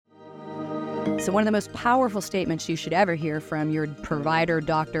So one of the most powerful statements you should ever hear from your provider,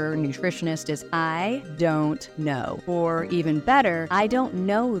 doctor, nutritionist is, I don't know. Or even better, I don't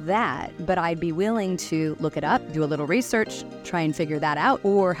know that, but I'd be willing to look it up, do a little research, try and figure that out,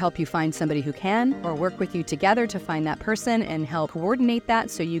 or help you find somebody who can, or work with you together to find that person and help coordinate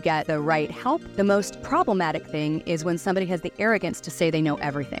that so you get the right help. The most problematic thing is when somebody has the arrogance to say they know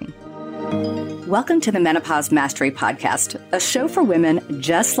everything. Welcome to the Menopause Mastery Podcast, a show for women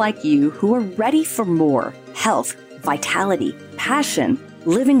just like you who are ready for more health, vitality, passion,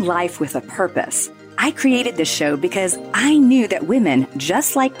 living life with a purpose. I created this show because I knew that women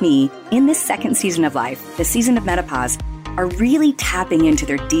just like me in this second season of life, the season of menopause, are really tapping into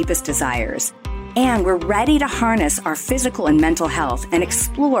their deepest desires. And we're ready to harness our physical and mental health and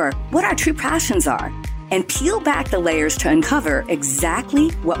explore what our true passions are and peel back the layers to uncover exactly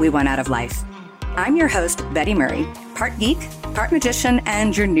what we want out of life. I'm your host, Betty Murray, part geek, part magician,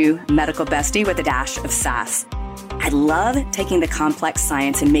 and your new medical bestie with a dash of sass. I love taking the complex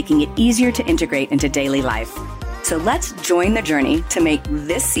science and making it easier to integrate into daily life. So let's join the journey to make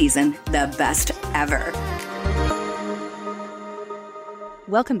this season the best ever.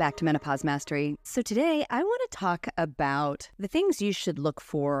 Welcome back to Menopause Mastery. So today I want to talk about the things you should look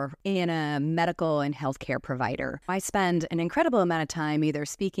for in a medical and healthcare provider. I spend an incredible amount of time either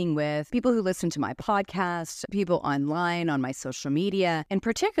speaking with people who listen to my podcast, people online on my social media, and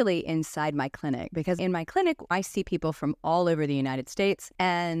particularly inside my clinic, because in my clinic, I see people from all over the United States.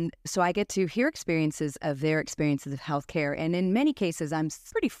 And so I get to hear experiences of their experiences of healthcare. And in many cases, I'm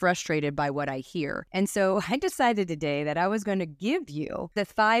pretty frustrated by what I hear. And so I decided today that I was going to give you the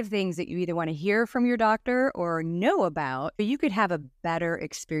 5 things that you either want to hear from your doctor or know about, but you could have a better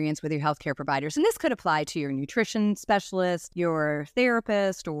experience with your healthcare providers. And this could apply to your nutrition specialist, your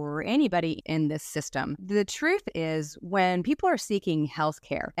therapist, or anybody in this system. The truth is, when people are seeking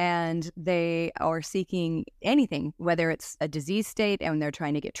healthcare and they are seeking anything, whether it's a disease state and they're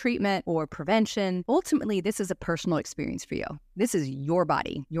trying to get treatment or prevention, ultimately, this is a personal experience for you. This is your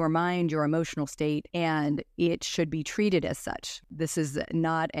body, your mind, your emotional state, and it should be treated as such. This is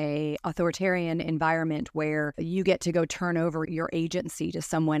not a authoritarian environment where you get to go turn over your agency to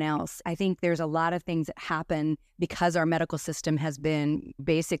someone else. I think there's a lot of things that happen because our medical system has been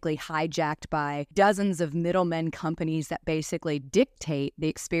basically hijacked by dozens of middlemen companies that basically dictate the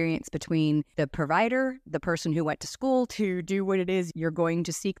experience between the provider, the person who went to school to do what it is you're going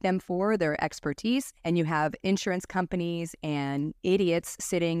to seek them for, their expertise, and you have insurance companies and idiots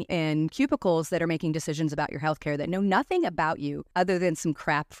sitting in cubicles that are making decisions about your healthcare that know nothing about you other than some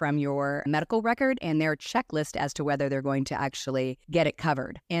crap from your medical record and their checklist as to whether they're going to actually get it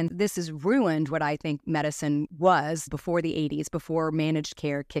covered. And this has ruined what I think medicine was before the 80s, before managed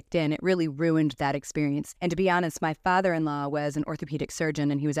care kicked in. It really ruined that experience. And to be honest, my father-in-law was an orthopedic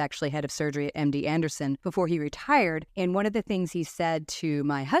surgeon, and he was actually head of surgery at MD Anderson before he retired. And one of the things he said to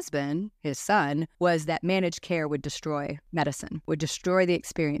my husband, his son, was that managed care would destroy medicine, would destroy the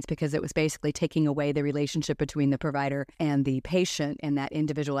experience, because it was basically taking away the relationship between the provider and the patient and that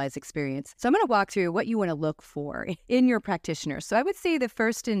individualized experience. So I'm going to walk through what you want to look for in your practitioner. So I would say the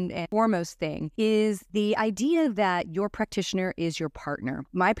first and foremost thing is the idea that your practitioner is your partner.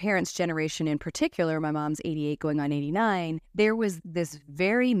 My parents' generation in particular, my mom's 88 going on 89, there was this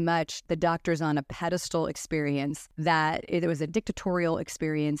very much the doctor's on a pedestal experience, that it was a dictatorial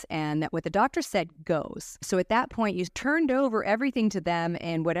experience, and that what the doctor said goes. So at that point, you turned over everything to them,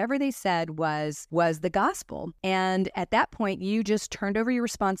 and whatever they said was the gospel. And at that point, you just turned over your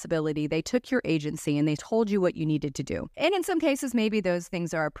responsibility. They took your agency and they told you what you needed to do. And in some cases, maybe those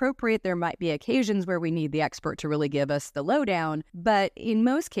things are appropriate. There might be occasions where we need the expert to really give us the lowdown. But in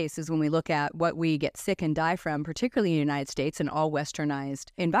most cases, when we look at what we get sick and die from, particularly in the United States and all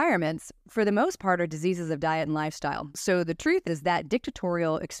westernized environments, for the most part are diseases of diet and lifestyle. So the truth is that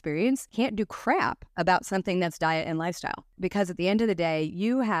dictatorial experience can't do crap about something that's diet and lifestyle, because at the end of the day,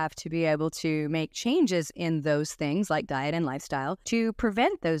 you have to be able to make changes in those things like diet and lifestyle to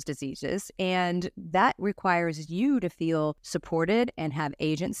prevent those diseases. And that requires you to feel supported and have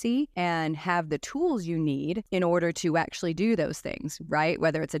agency and have the tools you need in order to actually do those things, right?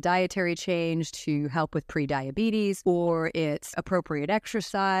 Whether it's a dietary change to help with pre-diabetes, or it's appropriate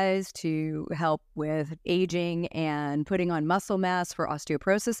exercise to help with aging and putting on muscle mass for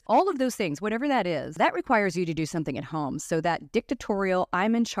osteoporosis, all of those things, whatever that is, that requires you to do something at home. So that dictatorial,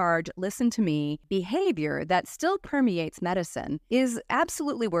 I'm in charge, listen to me behavior that still permeates medicine is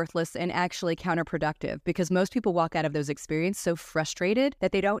absolutely worthless and actually counterproductive, because most people walk out of those experiences so frustrated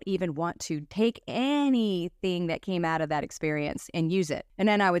that they don't even want to take anything that came out of that experience and use it. And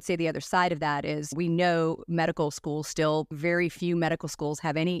then I would say the other side of that is, we know medical schools still, very few medical schools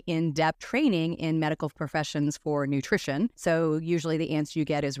have any in-depth up training in medical professions for nutrition. So usually the answer you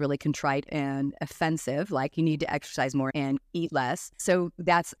get is really contrite and offensive, like you need to exercise more and eat less. So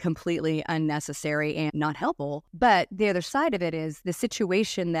that's completely unnecessary and not helpful. But the other side of it is the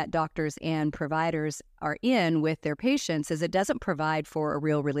situation that doctors and providers are in with their patients is it doesn't provide for a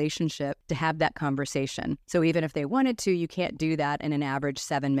real relationship to have that conversation. So even if they wanted to, you can't do that in an average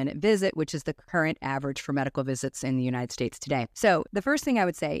 7-minute visit, which is the current average for medical visits in the United States today. So the first thing I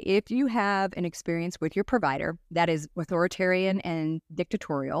would say, if you have an experience with your provider that is authoritarian and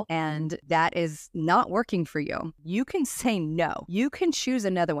dictatorial, and that is not working for you, you can say no. You can choose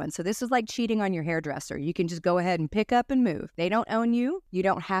another one. So this is like cheating on your hairdresser. You can just go ahead and pick up and move. They don't own you. You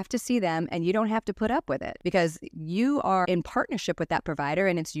don't have to see them, and you don't have to put up with it because you are in partnership with that provider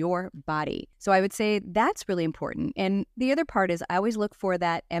and it's your body. So I would say that's really important. And the other part is I always look for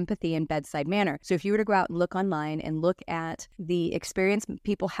that empathy and bedside manner. So if you were to go out and look online and look at the experience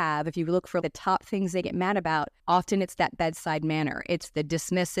people have, if you look for the top things they get mad about, often it's that bedside manner. It's the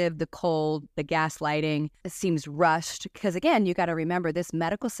dismissive, the cold, the gaslighting. It seems rushed because, again, you got to remember this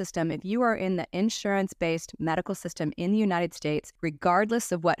medical system, if you are in the insurance-based medical system in the United States,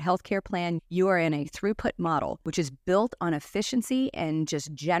 regardless of what healthcare plan, you are in a throughput model, which is built on efficiency and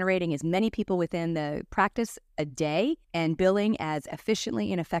just generating as many people within the practice a day and billing as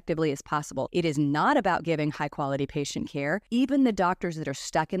efficiently and effectively as possible. It is not about giving high quality patient care. Even the doctors that are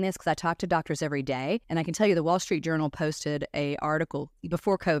stuck in this, because I talk to doctors every day, and I can tell you the Wall Street Journal posted an article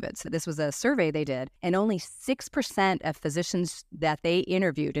before COVID. So this was a survey they did, and only 6% of physicians that they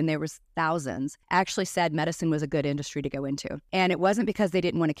interviewed, and there was thousands, actually said medicine was a good industry to go into. And it wasn't because they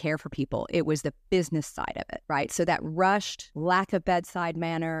didn't want to care for people. It was the business side of it, right? So that rushed lack of bedside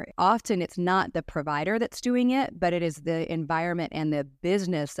manner, often it's not the provider that's doing it, but it is the environment and the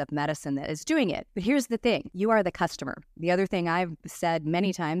business of medicine that is doing it. But here's the thing, you are the customer. The other thing I've said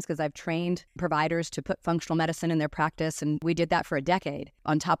many times, because I've trained providers to put functional medicine in their practice, and we did that for a decade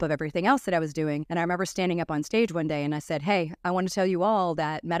on top of everything else that I was doing. And I remember standing up on stage one day and I said, hey, I want to tell you all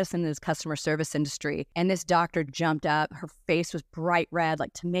that medicine is customer service industry. And this doctor jumped up, her face was bright red,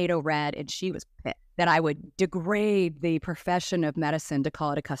 like tomato red, and she was pissed that I would degrade the profession of medicine to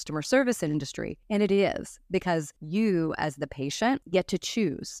call it a customer service industry. And it is, because you as the patient get to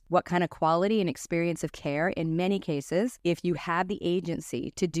choose what kind of quality and experience of care in many cases if you have the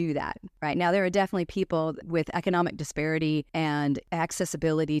agency to do that. Right now, there are definitely people with economic disparity and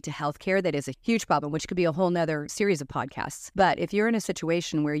accessibility to healthcare that is a huge problem, which could be a whole nother series of podcasts. But if you're in a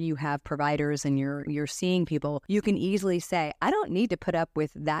situation where you have providers and you're seeing people, you can easily say, I don't need to put up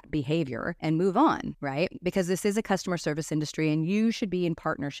with that behavior and move on. Right? Because this is a customer service industry and you should be in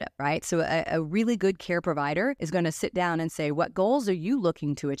partnership, right? So a really good care provider is going to sit down and say, what goals are you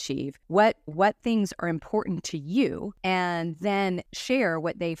looking to achieve? What things are important to you? And then share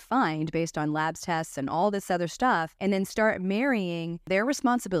what they find based on labs tests and all this other stuff, and then start marrying their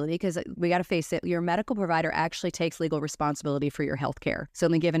responsibility, because we got to face it, your medical provider actually takes legal responsibility for your health care. So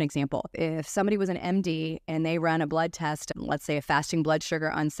let me give an example. If somebody was an MD and they run a blood test, let's say a fasting blood sugar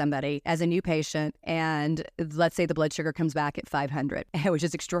on somebody as a new patient, and let's say the blood sugar comes back at 500, which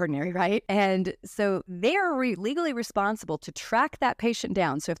is extraordinary, right? And so they are legally responsible to track that patient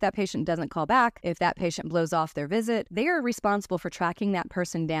down. So if that patient doesn't call back, if that patient blows off their visit, they are responsible for tracking that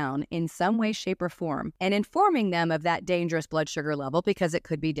person down in some way, shape, or form and informing them of that dangerous blood sugar level, because it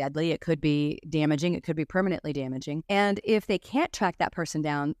could be deadly, it could be damaging, it could be permanently damaging. And if they can't track that person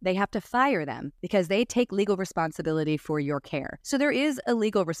down, they have to fire them because they take legal responsibility for your care. So there is a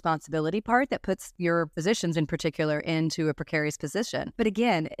legal responsibility part that puts your physicians in particular into a precarious position. But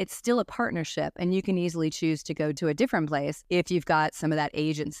again, it's still a partnership, and you can easily choose to go to a different place if you've got some of that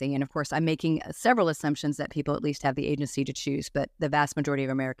agency. And of course, I'm making several assumptions that people at least have the agency to choose, but the vast majority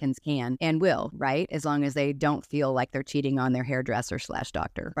of Americans can and will, right? As long as they don't feel like they're cheating on their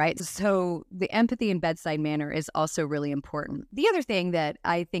hairdresser/doctor, right? So the empathy and bedside manner is also really important. The other thing that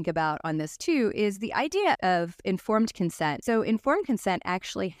I think about on this too is the idea of informed consent. So informed consent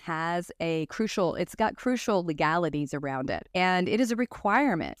actually has it's got crucial legalities around it. And it is a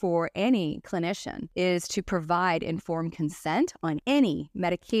requirement for any clinician is to provide informed consent on any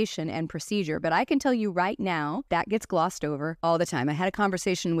medication and procedure. But I can tell you right now, that gets glossed over all the time. I had a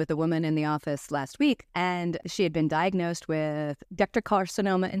conversation with a woman in the office last week, and she had been diagnosed with ductal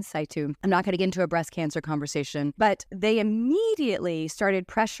carcinoma in situ. I'm not going to get into a breast cancer conversation, but they immediately started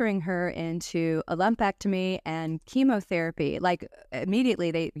pressuring her into a lumpectomy and chemotherapy. Like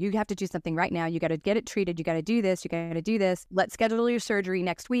immediately, you have to do something right now. You got to get it treated. You got to do this. You got to do this. Let's schedule your surgery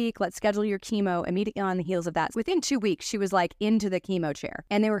next week. Let's schedule your chemo immediately on the heels of that. Within 2 weeks, she was like into the chemo chair,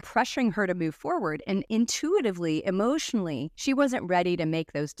 and they were pressuring her to move forward. And intuitively, emotionally, she wasn't ready to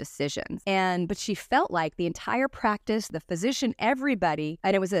make those decisions. But she felt like the entire practice, the physician, everybody,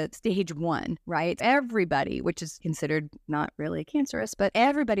 and it was a stage 1, right? Everybody, which is considered not really cancerous, but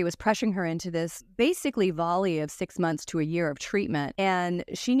everybody was pressuring her into this basically volley of 6 months to a year of treatment. And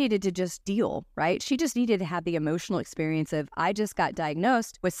she needed to just deal, right? She just needed to have the emotional experience of, I just got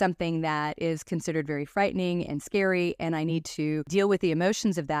diagnosed with something that is considered very frightening and scary, and I need to deal with the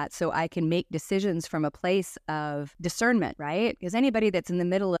emotions of that so I can make decisions from a place of discernment, right? Because anybody that's in the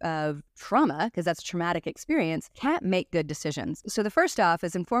middle of trauma, because that's a traumatic experience, can't make good decisions. So the first off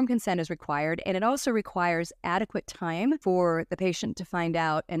is informed consent is required, and it also requires adequate time for the patient to find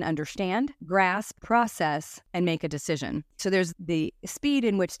out and understand, grasp, process, and make a decision. So there's the speed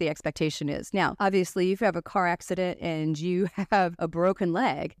in which the expectation is. Now, obviously, if you have a car accident and you have a broken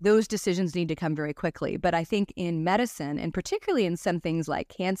leg, those decisions need to come very quickly. But I think in medicine, and particularly in some things like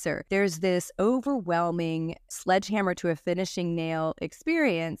cancer, there's this overwhelming sledgehammer to a finishing nail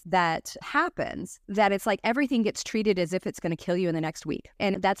experience that happens, that it's like everything gets treated as if it's going to kill you in the next week.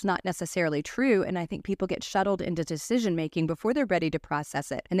 And that's not necessarily true. And I think people get shuttled into decision making before they're ready to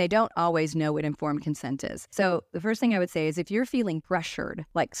process it. And they don't always know what informed consent is. So the first thing I would say is if you're feeling pressured,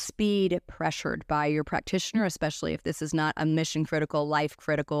 like speed pressured by your practitioner, especially if this is not a mission critical, life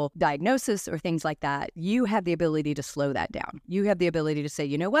critical diagnosis or things like that, you have the ability to slow that down. You have the ability to say,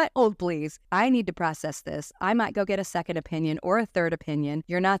 you know what? Hold, please. I need to process this. I might go get a second opinion or a third opinion.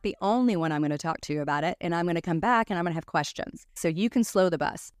 You're not the only one I'm going to talk to about it. And I'm going to come back and I'm going to have questions. So you can slow the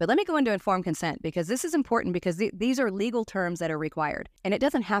bus. But let me go into informed consent because this is important because these are legal terms that are required. And it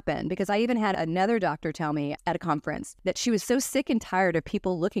doesn't happen because I even had another doctor tell me at a conference that she was so sick and tired of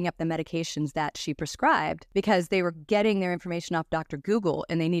people looking up the medications that she prescribed because they were getting their information off Dr. Google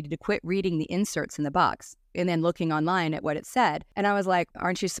and they needed to quit reading the inserts in the box and then looking online at what it said. And I was like,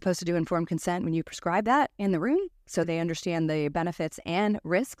 aren't you supposed to do informed consent when you prescribe that in the room? So they understand the benefits and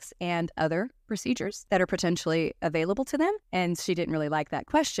risks and other procedures that are potentially available to them. And she didn't really like that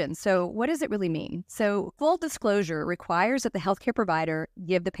question. So what does it really mean? So full disclosure requires that the healthcare provider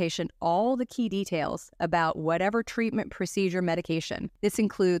give the patient all the key details about whatever treatment, procedure, medication. This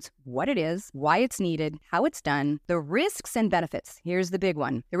includes what it is, why it's needed, how it's done, the risks and benefits. Here's the big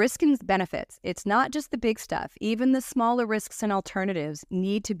one. The risks and benefits. It's not just the big stuff. Even the smaller risks and alternatives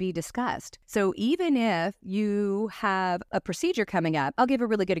need to be discussed. So even if you have a procedure coming up, I'll give a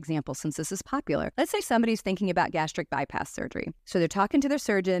really good example since this is popular. Let's say somebody's thinking about gastric bypass surgery. So they're talking to their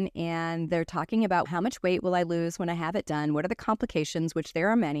surgeon and they're talking about how much weight will I lose when I have it done? What are the complications, which there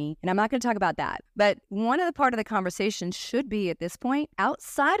are many. And I'm not going to talk about that. But one of the part of the conversation should be at this point,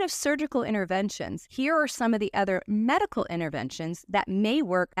 outside of surgical interventions, here are some of the other medical interventions that may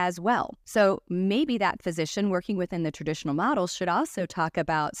work as well. So maybe that physician working within the traditional model should also talk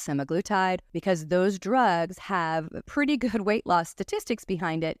about semaglutide because those drugs have pretty good weight loss statistics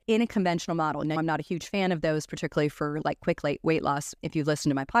behind it in a conventional model. Now, I'm not a huge fan of those, particularly for like quick weight loss, if you've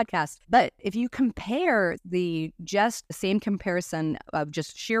listened to my podcast. But if you compare the same comparison of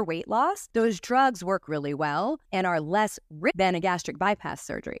just sheer weight loss, those drugs work really well and are less risky than a gastric bypass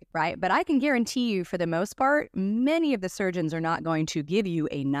surgery, right? But I can guarantee you, for the most part, many of the surgeons are not going to give you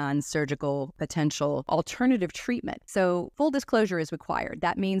a non-surgical potential alternative treatment. So full disclosure is required.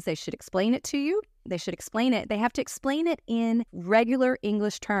 That means they should explain it to you. They should explain it. They have to explain it in regular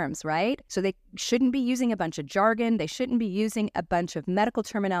English terms, right? So they shouldn't be using a bunch of jargon. They shouldn't be using a bunch of medical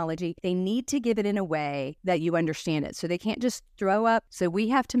terminology. They need to give it in a way that you understand it. So they can't just throw up. So we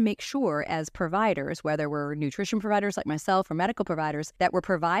have to make sure as providers, whether we're nutrition providers like myself or medical providers, that we're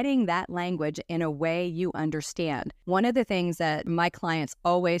providing that language in a way you understand. One of the things that my clients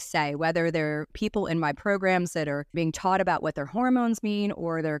always say, whether they're people in my programs that are being taught about what their hormones mean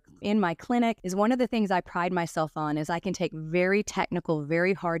or they're in my clinic, is one of the things I pride myself on is I can take very technical,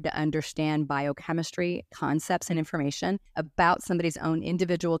 very hard to understand biochemistry concepts and information about somebody's own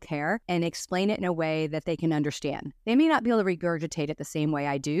individual care and explain it in a way that they can understand. They may not be able to regurgitate it the same way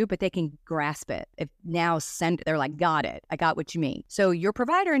I do, but they can grasp it. They're like, got it. I got what you mean. So your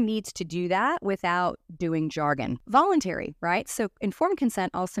provider needs to do that without doing jargon. Voluntary, right? So informed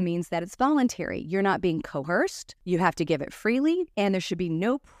consent also means that it's voluntary. You're not being coerced. You have to give it freely, and there should be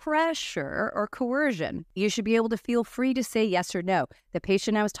no pressure or coercion. You should be able to feel free to say yes or no. The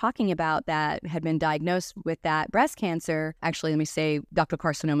patient I was talking about that had been diagnosed with that breast cancer, actually, let me say ductal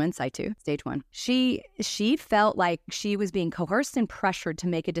carcinoma in situ, stage 1. She felt like she was being coerced and pressured to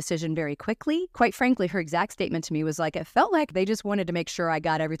make a decision very quickly. Quite frankly, her exact statement to me was like, it felt like they just wanted to make sure I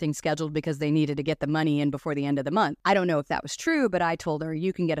got everything scheduled because they needed to get the money in before the end of the month. I don't know if that was true, but I told her,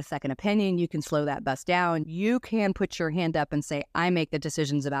 you can get a second opinion. You can slow that bus down. You can put your hand up and say, I make the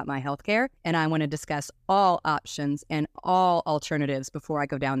decisions about my healthcare and I'm want to discuss all options and all alternatives before I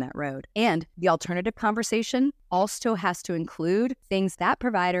go down that road. And the alternative conversation also has to include things that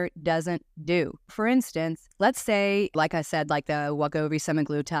provider doesn't do. For instance, let's say, like I said, like the Wegovy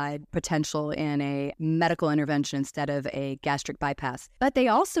semaglutide potential in a medical intervention instead of a gastric bypass. But they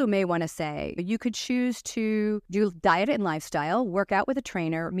also may want to say you could choose to do diet and lifestyle, work out with a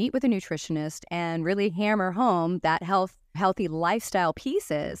trainer, meet with a nutritionist, and really hammer home that healthy lifestyle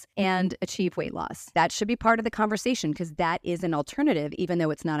pieces and achieve weight loss. That should be part of the conversation because that is an alternative, even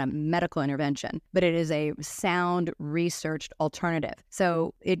though it's not a medical intervention, but it is a sound researched alternative.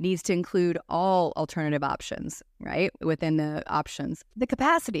 So it needs to include all alternative options, right? Within the options. The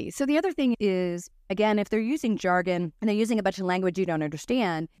capacity. So the other thing is, again, if they're using jargon and they're using a bunch of language you don't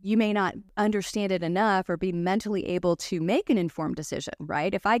understand, you may not understand it enough or be mentally able to make an informed decision,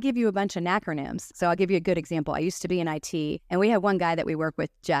 right? If I give you a bunch of acronyms, so I'll give you a good example. I used to be in IT, and we had one guy that we work with,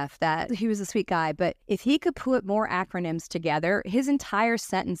 Jeff, that he was a sweet guy, but if he could put more acronyms together, his entire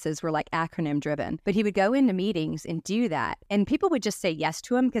sentences were like acronym driven. But he would go into meetings and do that, and people would just say yes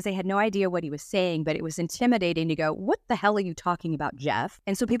to him because they had no idea what he was saying, but it was intimidating to go, what the hell are you talking about, Jeff?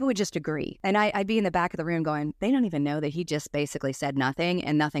 And so people would just agree. And I'd be in the back of the room going, they don't even know that he just basically said nothing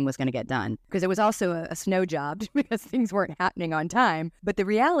and nothing was going to get done. Because it was also a snow job because things weren't happening on time. But the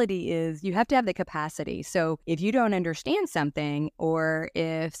reality is you have to have the capacity. So if you don't understand something, or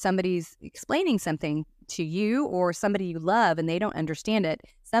if somebody's explaining something to you or somebody you love and they don't understand it,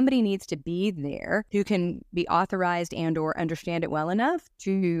 somebody needs to be there who can be authorized and or understand it well enough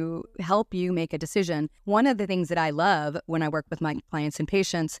to help you make a decision. One of the things that I love when I work with my clients and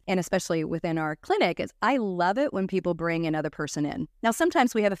patients, and especially within our clinic, is I love it when people bring another person in. Now,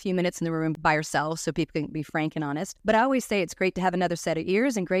 sometimes we have a few minutes in the room by ourselves so people can be frank and honest, but I always say it's great to have another set of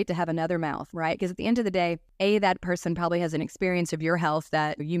ears and great to have another mouth, right? Because at the end of the day, that person probably has an experience of your health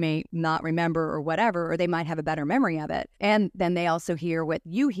that you may not remember or whatever, or they might have a better memory of it. And then they also hear what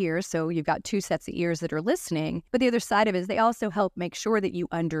you hear. So you've got two sets of ears that are listening. But the other side of it is they also help make sure that you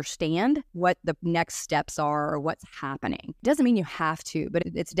understand what the next steps are or what's happening. It doesn't mean you have to, but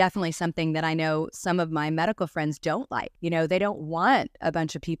it's definitely something that I know some of my medical friends don't like. You know, they don't want a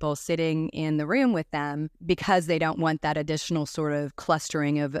bunch of people sitting in the room with them because they don't want that additional sort of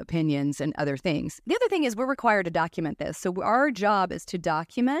clustering of opinions and other things. The other thing is we're required to document this. So our job is to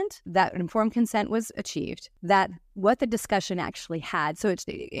document that informed consent was achieved, that what the discussion actually had. So it's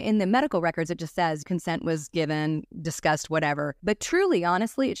in the medical records, it just says consent was given, discussed, whatever. But truly,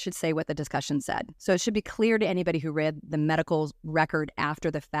 honestly, it should say what the discussion said. So it should be clear to anybody who read the medical record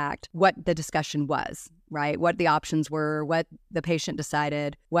after the fact what the discussion was, right? What the options were, what the patient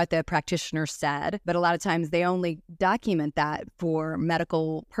decided, what the practitioner said. But a lot of times they only document that for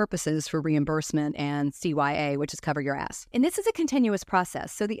medical purposes for reimbursement and CYA, which is cover your ass. And this is a continuous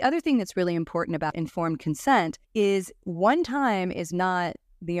process. So the other thing that's really important about informed consent is one time is not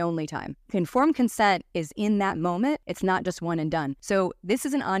the only time. Informed consent is in that moment. It's not just one and done. So this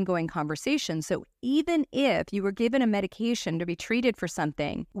is an ongoing conversation. So even if you were given a medication to be treated for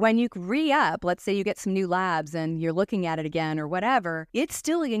something, when you re-up, let's say you get some new labs and you're looking at it again or whatever, it's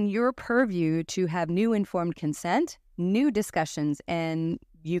still in your purview to have new informed consent, new discussions, and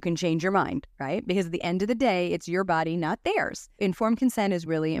you can change your mind, right? Because at the end of the day, it's your body, not theirs. Informed consent is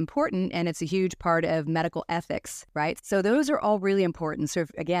really important, and it's a huge part of medical ethics, right? So those are all really important. So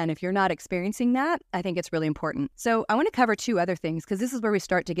if you're not experiencing that, I think it's really important. So I want to cover two other things, because this is where we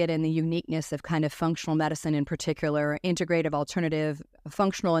start to get in the uniqueness of kind of functional medicine in particular, integrative, alternative.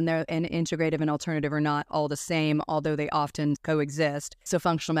 Functional and integrative and alternative are not all the same, although they often coexist. So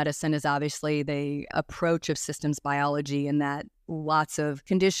functional medicine is obviously the approach of systems biology, and that lots of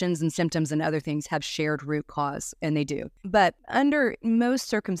conditions and symptoms and other things have shared root cause, and they do. But under most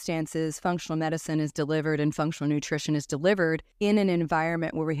circumstances, functional medicine is delivered and functional nutrition is delivered in an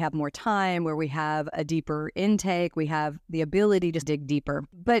environment where we have more time, where we have a deeper intake, we have the ability to dig deeper.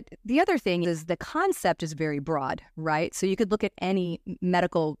 But the other thing is the concept is very broad, right? So you could look at any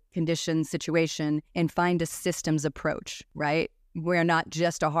medical condition situation and find a systems approach, right? We're not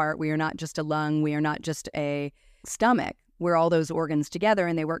just a heart, we are not just a lung, we are not just a stomach. We're all those organs together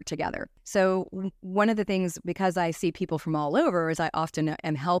and they work together. So one of the things, because I see people from all over, is I often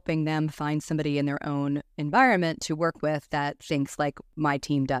am helping them find somebody in their own environment to work with that thinks like my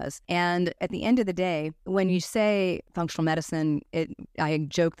team does. And at the end of the day, when you say functional medicine, I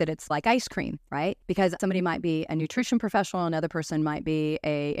joke that it's like ice cream, right? Because somebody might be a nutrition professional, another person might be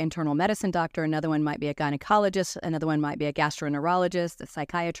an internal medicine doctor, another one might be a gynecologist, another one might be a gastroenterologist, a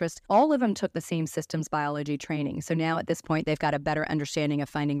psychiatrist. All of them took the same systems biology training. So now at this point, point, they've got a better understanding of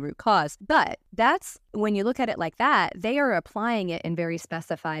finding root cause. But that's when you look at it like that, they are applying it in very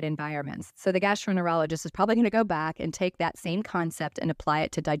specified environments. So the gastroenterologist is probably going to go back and take that same concept and apply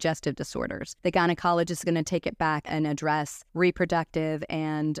it to digestive disorders. The gynecologist is going to take it back and address reproductive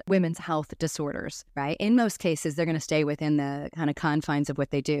and women's health disorders, right? In most cases, they're going to stay within the kind of confines of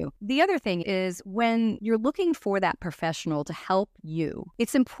what they do. The other thing is when you're looking for that professional to help you,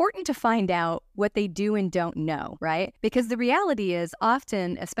 it's important to find out what they do and don't know, right? Because the reality is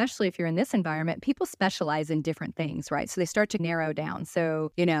often, especially if you're in this environment, people specialize in different things, right? So they start to narrow down.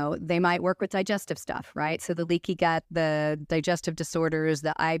 So, they might work with digestive stuff, right? So the leaky gut, the digestive disorders,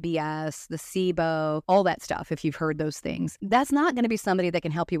 the IBS, the SIBO, all that stuff, if you've heard those things. That's not going to be somebody that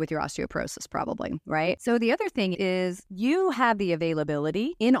can help you with your osteoporosis, probably, right? So the other thing is you have the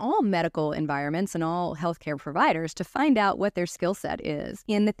availability in all medical environments and all healthcare providers to find out what their skill set is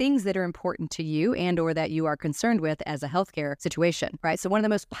in the things that are important to you and or that you are concerned with as a healthcare situation, right? So one of the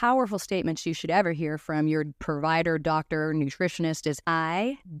most powerful statements you should ever hear from your provider, doctor, nutritionist is,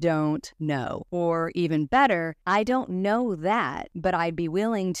 I don't know. Or even better, I don't know that, but I'd be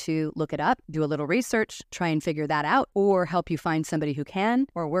willing to look it up, do a little research, try and figure that out, or help you find somebody who can,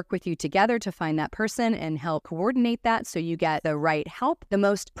 or work with you together to find that person and help coordinate that so you get the right help. The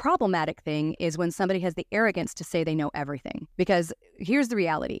most problematic thing is when somebody has the arrogance to say they know everything. Because here's the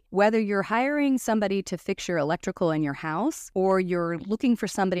reality. Whether you're hiring somebody to fix your electrical in your house, or you're looking for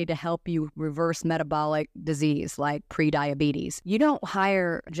somebody to help you reverse metabolic disease like pre-diabetes, you don't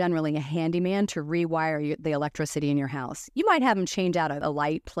hire generally a handyman to rewire the electricity in your house. You might have them change out a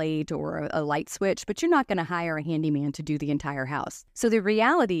light plate or a light switch, but you're not going to hire a handyman to do the entire house. So the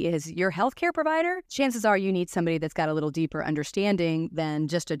reality is your healthcare provider, chances are you need somebody that's got a little deeper understanding than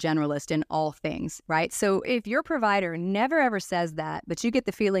just a generalist in all things, right? So if your provider never ever says that, but you get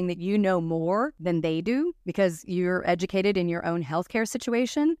the feeling that you know more than they do because you're educated in your own healthcare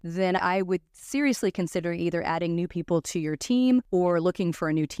situation, then I would seriously consider either adding new people to your team or looking for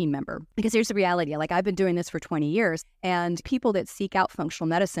a new team member. Because here's the reality. Like, I've been doing this for 20 years, and people that seek out functional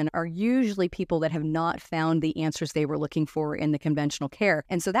medicine are usually people that have not found the answers they were looking for in the conventional care.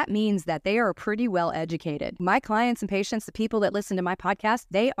 And so that means that they are pretty well educated. My clients and patients, the people that listen to my podcast,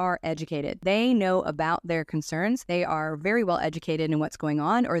 they are educated. They know about their concerns. They are very well educated in what's going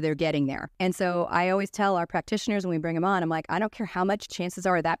on, or they're getting there. And so I always tell our practitioners when we bring them on, I'm like, I don't care how much chances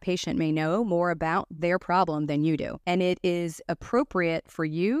are that patient may know more about their problem than you do. And it is appropriate for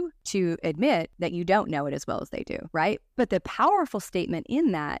you to admit that you don't know it as well as they do, right? But the powerful statement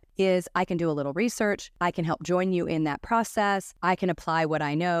in that is, I can do a little research. I can help join you in that process. I can apply what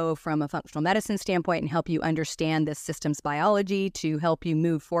I know from a functional medicine standpoint and help you understand this system's biology to help you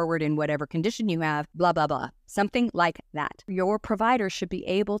move forward in whatever condition you have, blah, blah, blah. Something like that. Your provider should be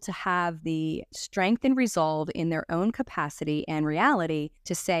able to have the strength and resolve in their own capacity and reality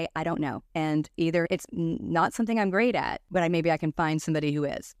to say, I don't know. And either it's not something I'm great at, but maybe I can find somebody who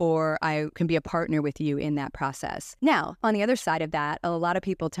is, or I can be a partner with you in that process. Now, on the other side of that, a lot of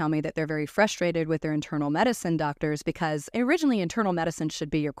people tell me that they're very frustrated with their internal medicine doctors because originally internal medicine should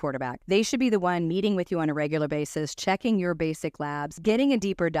be your quarterback. They should be the one meeting with you on a regular basis, checking your basic labs, getting a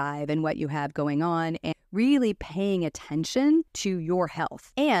deeper dive in what you have going on, and really paying attention to your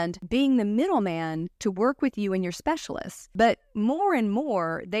health and being the middleman to work with you and your specialists. But more and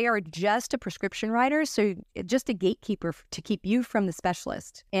more, they are just a prescription writer, so just a gatekeeper to keep you from the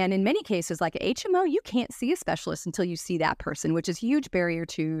specialist. And in many cases, like a HMO, you can't see a specialist until you see that person, which is a huge barrier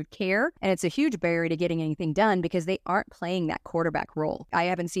to care. And it's a huge barrier to getting anything done because they aren't playing that quarterback role. I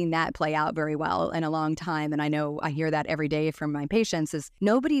haven't seen that play out very well in a long time. And I know I hear that every day from my patients is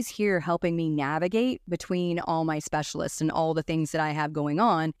nobody's here helping me navigate between all my specialists and all the things that I have going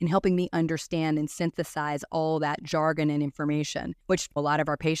on and helping me understand and synthesize all that jargon and information, which a lot of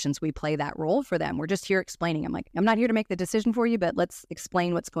our patients, we play that role for them. We're just here explaining. I'm like, I'm not here to make the decision for you, but let's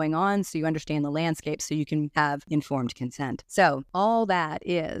explain what's going on so you understand the landscape so you can have informed consent. So all that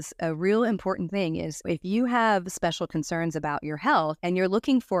is a real important thing is if you have special concerns about your health and you're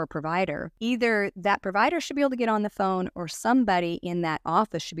looking for a provider, either that provider should be able to get on the phone or somebody in that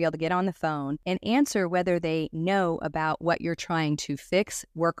office should be able to get on the phone and answer whether they know about what you're trying to fix,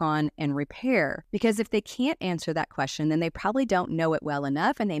 work on, and repair. Because if they can't answer that question, then they probably don't know it well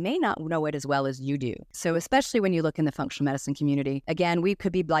enough, and they may not know it as well as you do. So especially when you look in the functional medicine community, again, we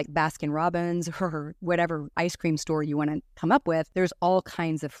could be like Baskin Robbins or whatever ice cream store you want to come up with. There's all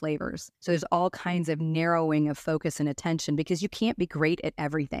kinds of flavors. So there's all kinds of narrowing of focus and attention because you can't be great at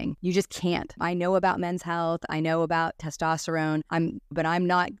everything. You just can't. I know about men's health. I know about testosterone. But I'm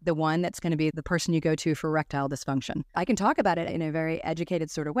not the one that's going to be the person you go go-to for erectile dysfunction. I can talk about it in a very educated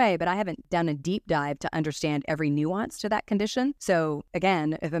sort of way, but I haven't done a deep dive to understand every nuance to that condition. So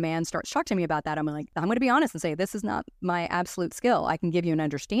again, if a man starts talking to me about that, I'm going to be honest and say, this is not my absolute skill. I can give you an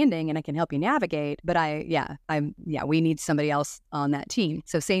understanding and I can help you navigate, but we need somebody else on that team.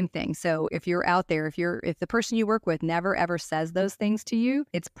 So same thing. So if you're out there, if the person you work with never ever says those things to you,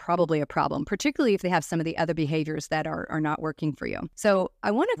 it's probably a problem, particularly if they have some of the other behaviors that are not working for you. So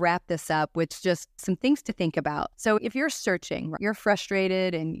I want to wrap this up with just some things to think about. So if you're searching, you're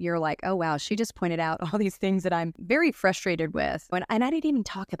frustrated and you're like, oh, wow, she just pointed out all these things that I'm very frustrated with. And I didn't even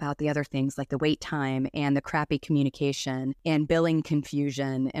talk about the other things like the wait time and the crappy communication and billing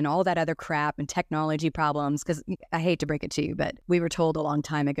confusion and all that other crap and technology problems. Because I hate to break it to you, but we were told a long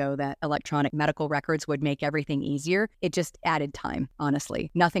time ago that electronic medical records would make everything easier. It just added time,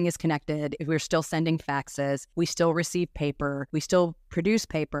 honestly. Nothing is connected. We're still sending faxes. We still receive paper. We still produce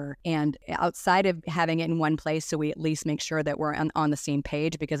paper. And outside of having it in one place, so we at least make sure that we're on the same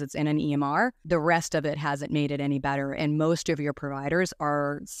page because it's in an EMR, the rest of it hasn't made it any better. And most of your providers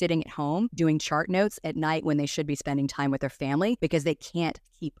are sitting at home doing chart notes at night when they should be spending time with their family because they can't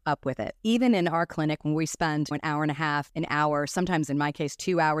keep up with it. Even in our clinic, when we spend an hour and a half, an hour, sometimes in my case,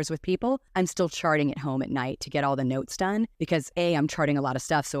 2 hours with people, I'm still charting at home at night to get all the notes done because I'm charting a lot of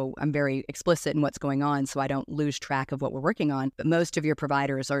stuff. So I'm very explicit in what's going on so I don't lose track of what we're working on. But most of your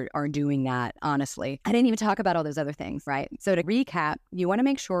providers are doing that, honestly. I didn't even talk about all those other things, right? So to recap, you want to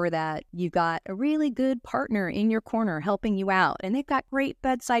make sure that you've got a really good partner in your corner helping you out. And they've got great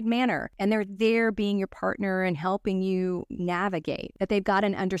bedside manner and they're there being your partner and helping you navigate. That they've got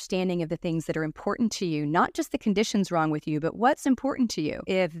an understanding of the things that are important to you, not just the conditions wrong with you, but what's important to you.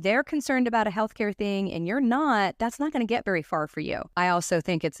 If they're concerned about a healthcare thing and you're not, that's not going to get very far for you. I also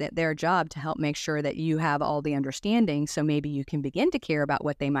think it's their job to help make sure that you have all the understanding so maybe you can begin to care about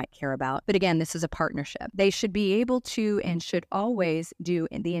what they might care about. But again, this is a partnership. They should be able to and should always do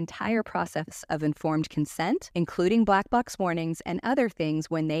the entire process of informed consent, including black box warnings and other things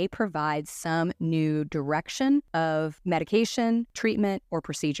when they provide some new direction of medication, treatment, or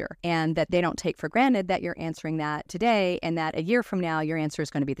procedure, and that they don't take for granted that you're answering that today and that a year from now your answer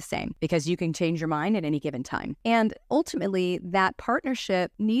is going to be the same because you can change your mind at any given time. And ultimately, that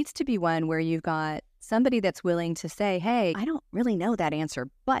partnership needs to be one where you've got somebody that's willing to say, hey, I don't really know that answer,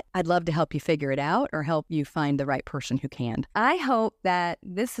 but I'd love to help you figure it out or help you find the right person who can. I hope that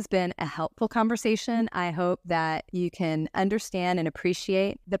this has been a helpful conversation. I hope that you can understand and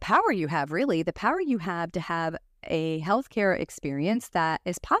appreciate the power you have, really, the power you have to have a healthcare experience that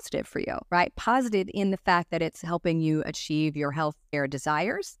is positive for you, right? Positive in the fact that it's helping you achieve your healthcare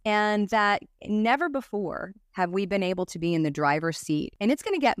desires and that never before have we been able to be in the driver's seat. And it's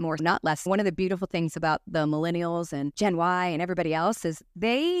going to get more, not less. One of the beautiful things about the millennials and Gen Y and everybody else is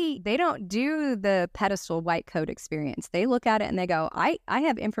they don't do the pedestal white coat experience. They look at it and they go, I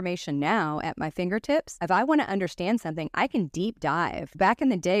have information now at my fingertips. If I want to understand something, I can deep dive. Back in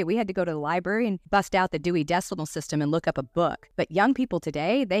the day, we had to go to the library and bust out the Dewey Decimal System and look up a book. But young people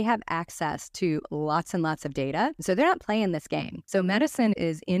today, they have access to lots and lots of data. So they're not playing this game. So medicine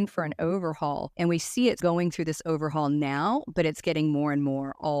is in for an overhaul. And we see it going through this overhaul now, but it's getting more and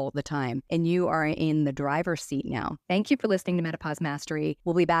more all the time. And you are in the driver's seat now. Thank you for listening to Menopause Mastery.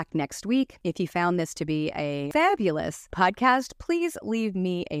 We'll be back next week. If you found this to be a fabulous podcast, please leave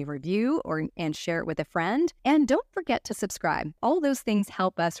me a review and share it with a friend. And don't forget to subscribe. All those things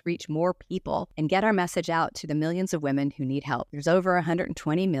help us reach more people and get our message out to the millions of women who need help. There's over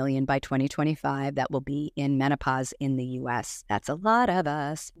 120 million by 2025 that will be in menopause in the U.S. That's a lot of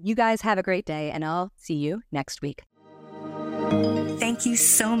us. You guys have a great day, and I'll see you next week. Thank you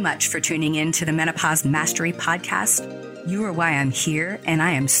so much for tuning in to the Menopause Mastery podcast. You are why I'm here, and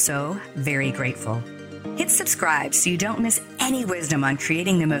I am so very grateful. Hit subscribe so you don't miss any wisdom on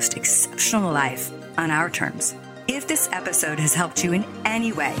creating the most exceptional life on our terms. If this episode has helped you in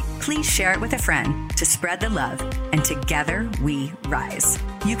any way, please share it with a friend to spread the love, and together we rise.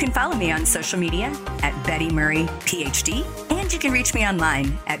 You can follow me on social media at Betty Murray, PhD, and you can reach me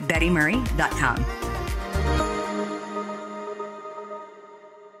online at bettymurray.com.